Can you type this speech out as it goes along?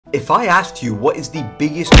If I asked you what is the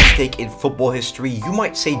biggest mistake in football history, you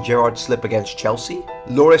might say Gerrard's slip against Chelsea,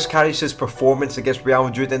 Loris Karius' performance against Real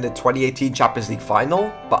Madrid in the 2018 Champions League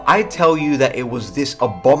final, but I'd tell you that it was this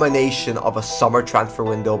abomination of a summer transfer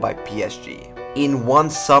window by PSG. In one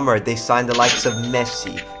summer, they signed the likes of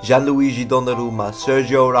Messi, Gianluigi Donnarumma,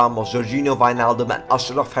 Sergio Ramos, Jorginho Wijnaldum and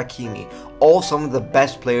Achraf Hakimi, all some of the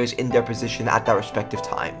best players in their position at that respective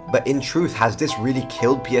time. But in truth, has this really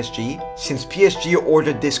killed PSG? Since PSG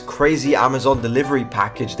ordered this crazy Amazon delivery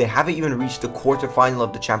package, they haven't even reached the quarterfinal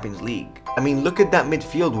of the Champions League. I mean, look at that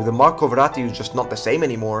midfield with a Marco Verratti who's just not the same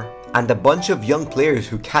anymore. And a bunch of young players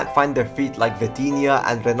who can't find their feet like Vitinha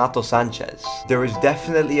and Renato Sanchez. There is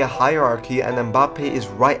definitely a hierarchy and Mbappe is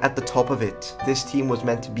right at the top of it. This team was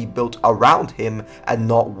meant to be built around him and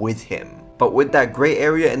not with him. But with that grey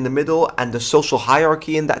area in the middle and the social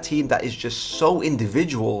hierarchy in that team that is just so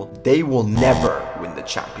individual, they will never win the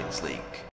Champions League.